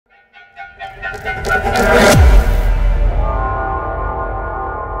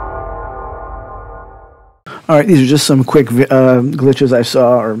right, these are just some quick glitches I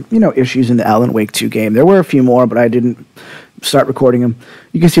saw, or issues in the Alan Wake 2 game. There were a few more, but I didn't start recording them.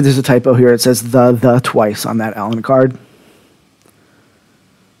 You can see there's a typo here. It says the twice on that Alan card.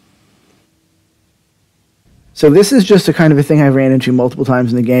 So this is just a kind of a thing I ran into multiple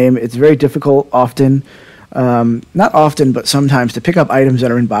times in the game. It's very difficult often, not often, but sometimes, to pick up items that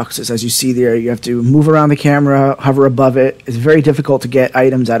are in boxes. As you see there, you have to move around the camera, hover above it. It's very difficult to get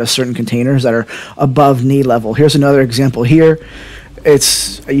items out of certain containers that are above knee level. Here's another example here.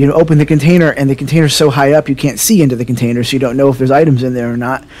 It's, open the container, and the container's so high up you can't see into the container, so you don't know if there's items in there or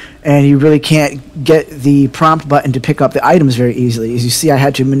not. And you really can't get the prompt button to pick up the items very easily. As you see, I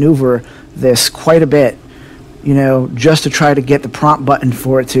had to maneuver this quite a bit, just to try to get the prompt button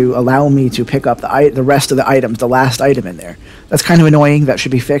for it to allow me to pick up the rest of the items, the last item in there. That's kind of annoying. That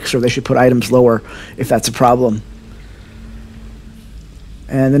should be fixed, or they should put items lower if that's a problem.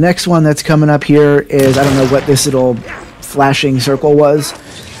 And the next one that's coming up here is, I don't know what this little flashing circle was.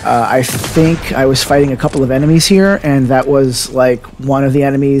 I think I was fighting a couple of enemies here, and that was like one of the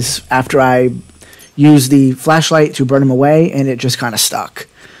enemies after I used the flashlight to burn them away, and it just kind of stuck.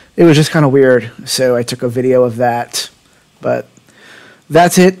 It was just kind of weird, so I took a video of that. But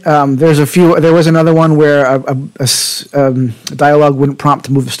that's it. There was another one where a dialogue wouldn't prompt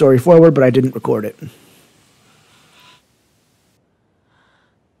to move the story forward, but I didn't record it.